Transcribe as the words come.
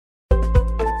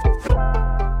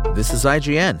This is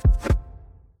IGN.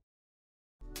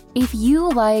 If you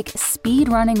like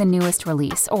speedrunning the newest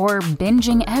release or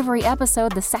binging every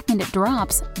episode the second it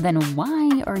drops, then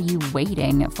why are you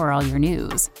waiting for all your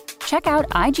news? Check out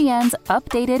IGN's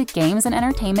updated games and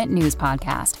entertainment news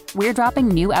podcast. We're dropping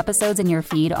new episodes in your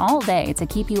feed all day to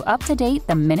keep you up to date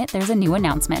the minute there's a new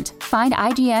announcement. Find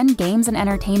IGN Games and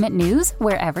Entertainment News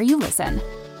wherever you listen.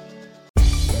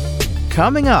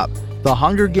 Coming up, The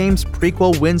Hunger Games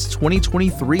prequel wins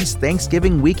 2023's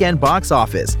Thanksgiving weekend box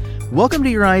office. Welcome to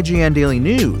your IGN Daily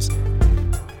News.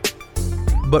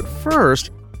 But first,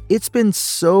 it's been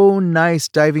so nice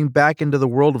diving back into the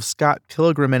world of Scott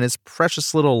Pilgrim and his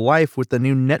precious little life with the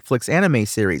new Netflix anime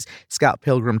series, Scott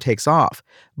Pilgrim Takes Off.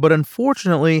 But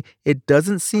unfortunately, it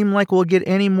doesn't seem like we'll get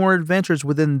any more adventures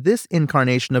within this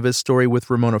incarnation of his story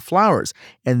with Ramona Flowers,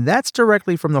 and that's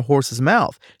directly from the horse's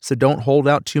mouth, so don't hold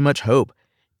out too much hope.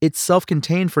 It's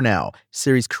self-contained for now,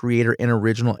 series creator and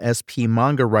original SP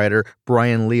manga writer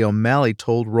Brian Lee O'Malley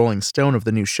told Rolling Stone of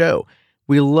the new show.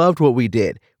 "We loved what we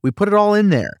did. We put it all in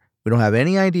there. We don't have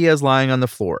any ideas lying on the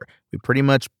floor. We pretty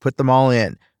much put them all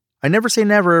in. I never say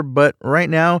never, but right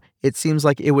now, it seems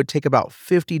like it would take about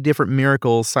 50 different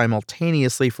miracles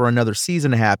simultaneously for another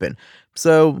season to happen.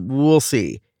 So we'll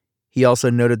see." He also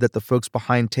noted that the folks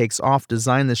behind Takes Off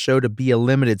designed the show to be a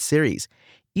limited series.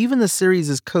 Even the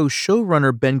series'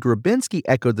 co-showrunner Ben Grabinski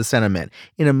echoed the sentiment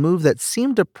in a move that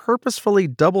seemed to purposefully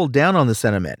double down on the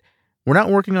sentiment. "We're not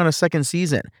working on a second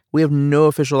season. We have no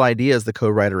official ideas," the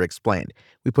co-writer explained.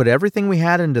 "We put everything we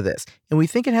had into this, and we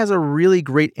think it has a really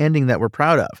great ending that we're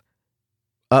proud of."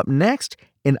 Up next,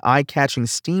 an eye-catching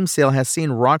Steam sale has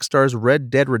seen Rockstar's Red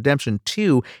Dead Redemption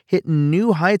 2 hit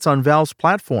new heights on Valve's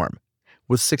platform.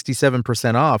 With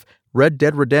 67% off, Red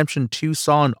Dead Redemption 2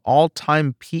 saw an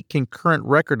all-time peak concurrent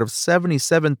record of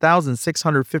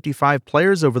 77,655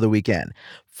 players over the weekend,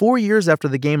 4 years after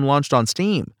the game launched on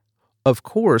Steam. Of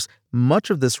course, much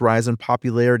of this rise in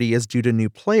popularity is due to new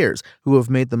players who have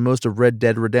made the most of Red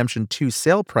Dead Redemption 2's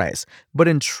sale price, but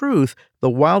in truth, the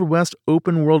Wild West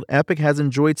open-world epic has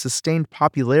enjoyed sustained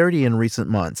popularity in recent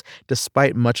months,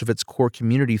 despite much of its core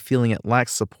community feeling it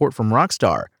lacks support from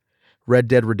Rockstar. Red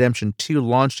Dead Redemption 2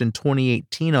 launched in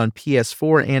 2018 on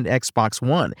PS4 and Xbox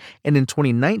One, and in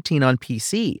 2019 on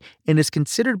PC, and is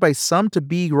considered by some to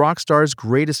be Rockstar's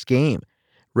greatest game.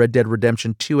 Red Dead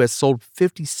Redemption 2 has sold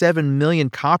 57 million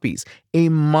copies, a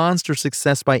monster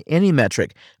success by any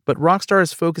metric, but Rockstar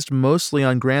has focused mostly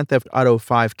on Grand Theft Auto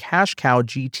 5 cash cow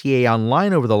GTA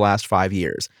Online over the last 5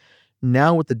 years.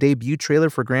 Now with the debut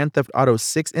trailer for Grand Theft Auto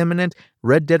 6 imminent,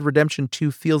 Red Dead Redemption 2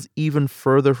 feels even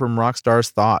further from Rockstar's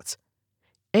thoughts.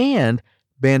 And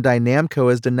Bandai Namco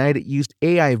has denied it used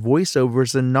AI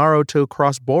voiceovers in Naruto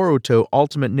Cross Boruto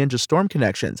Ultimate Ninja Storm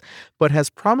connections, but has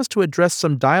promised to address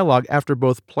some dialogue after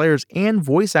both players and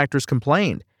voice actors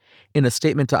complained. In a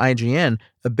statement to IGN,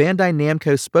 a Bandai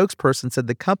Namco spokesperson said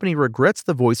the company regrets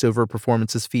the voiceover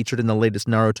performances featured in the latest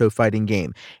Naruto fighting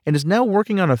game, and is now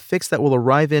working on a fix that will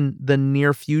arrive in the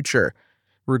near future.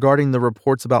 Regarding the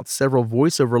reports about several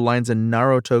voiceover lines in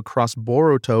Naruto Cross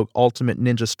Boruto Ultimate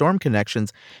Ninja Storm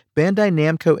connections, Bandai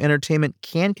Namco Entertainment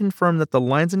can confirm that the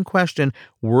lines in question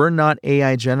were not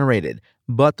AI generated,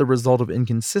 but the result of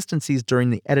inconsistencies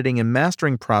during the editing and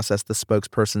mastering process, the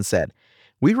spokesperson said.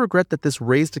 "We regret that this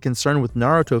raised a concern with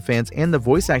Naruto fans and the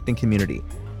voice acting community.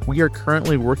 We are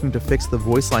currently working to fix the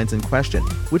voice lines in question,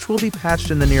 which will be patched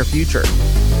in the near future."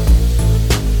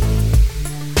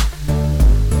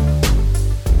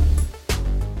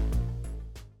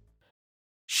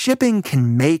 Shipping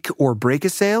can make or break a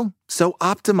sale, so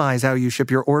optimize how you ship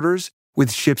your orders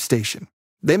with ShipStation.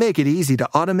 They make it easy to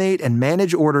automate and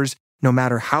manage orders no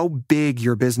matter how big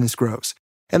your business grows.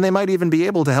 And they might even be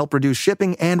able to help reduce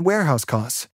shipping and warehouse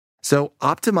costs. So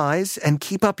optimize and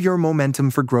keep up your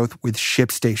momentum for growth with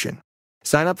ShipStation.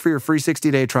 Sign up for your free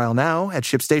 60-day trial now at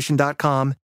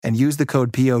ShipStation.com and use the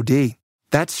code POD.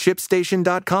 That's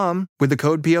ShipStation.com with the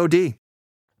code POD.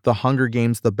 The Hunger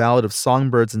Games: The Ballad of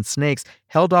Songbirds and Snakes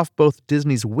held off both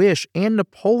Disney's Wish and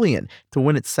Napoleon to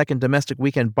win its second domestic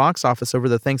weekend box office over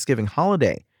the Thanksgiving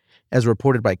holiday. As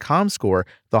reported by ComScore,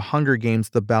 The Hunger Games: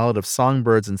 The Ballad of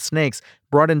Songbirds and Snakes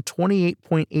brought in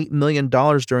 $28.8 million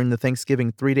during the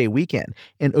Thanksgiving 3-day weekend,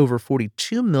 and over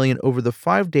 $42 million over the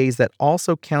 5 days that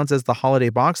also counts as the holiday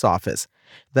box office.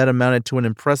 That amounted to an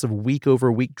impressive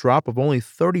week-over-week drop of only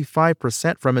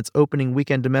 35% from its opening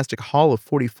weekend domestic haul of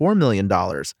 $44 million.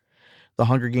 The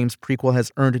Hunger Games prequel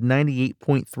has earned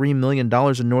 $98.3 million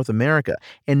in North America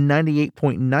and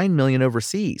 $98.9 million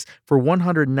overseas, for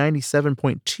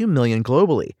 $197.2 million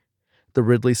globally. The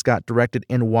Ridley Scott-directed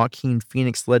and Joaquin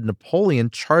Phoenix-led Napoleon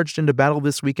charged into battle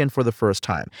this weekend for the first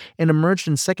time and emerged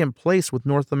in second place with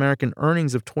North American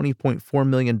earnings of $20.4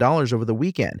 million over the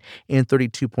weekend and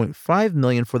 $32.5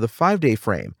 million for the 5-day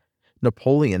frame.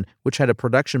 Napoleon, which had a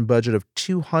production budget of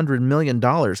 $200 million,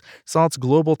 saw its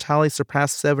global tally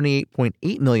surpass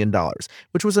 $78.8 million,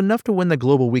 which was enough to win the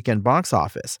global weekend box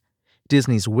office.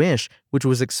 Disney's Wish, which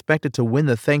was expected to win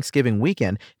the Thanksgiving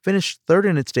weekend, finished third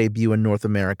in its debut in North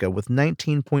America with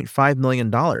 $19.5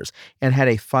 million and had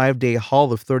a 5-day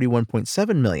haul of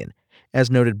 $31.7 million. As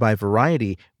noted by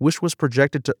Variety, Wish was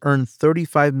projected to earn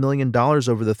 $35 million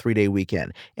over the 3-day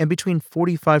weekend and between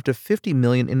 $45 to $50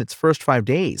 million in its first 5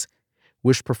 days.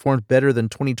 Wish performed better than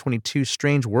 2022's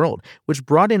Strange World, which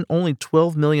brought in only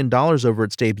 $12 million over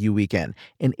its debut weekend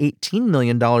and $18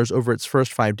 million over its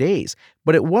first 5 days,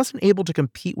 but it wasn't able to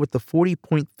compete with the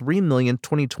 $40.3 million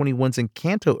 2021's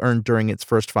Encanto earned during its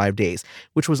first 5 days,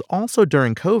 which was also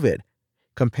during COVID.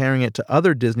 Comparing it to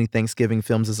other Disney Thanksgiving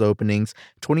films' openings,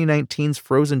 2019's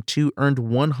Frozen 2 earned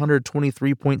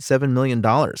 $123.7 million.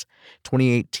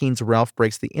 2018's Ralph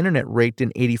Breaks the Internet raked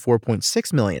in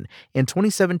 $84.6 million, and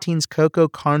 2017's Coco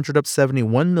conjured up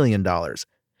 $71 million.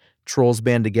 Trolls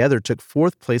Band Together took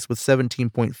fourth place with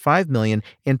 $17.5 million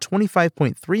and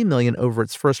 $25.3 million over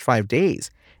its first 5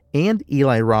 days. And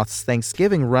Eli Roth's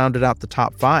Thanksgiving rounded out the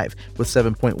top 5 with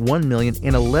 $7.1 million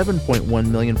and $11.1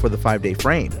 million for the 5-day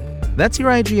frame. That's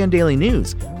your IGN Daily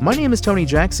News. My name is Tony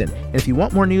Jackson, and if you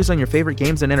want more news on your favorite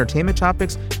games and entertainment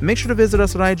topics, make sure to visit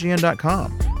us at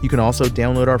IGN.com. You can also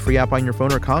download our free app on your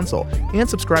phone or console and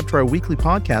subscribe to our weekly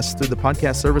podcasts through the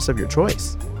podcast service of your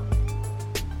choice.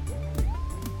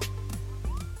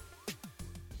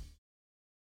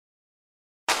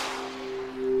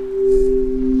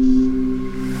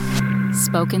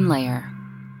 Spoken Layer.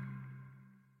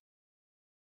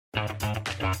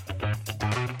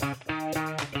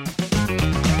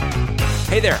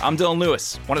 Hey there, I'm Dylan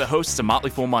Lewis, one of the hosts of Motley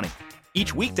Fool Money.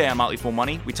 Each weekday on Motley Fool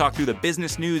Money, we talk through the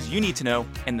business news you need to know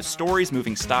and the stories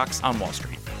moving stocks on Wall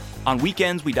Street. On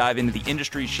weekends, we dive into the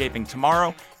industries shaping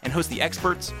tomorrow and host the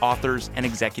experts, authors, and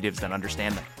executives that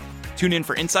understand them. Tune in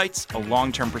for insights, a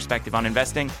long-term perspective on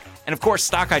investing, and of course,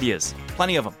 stock ideas.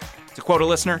 Plenty of them. To quote a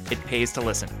listener, it pays to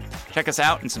listen. Check us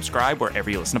out and subscribe wherever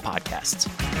you listen to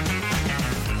podcasts.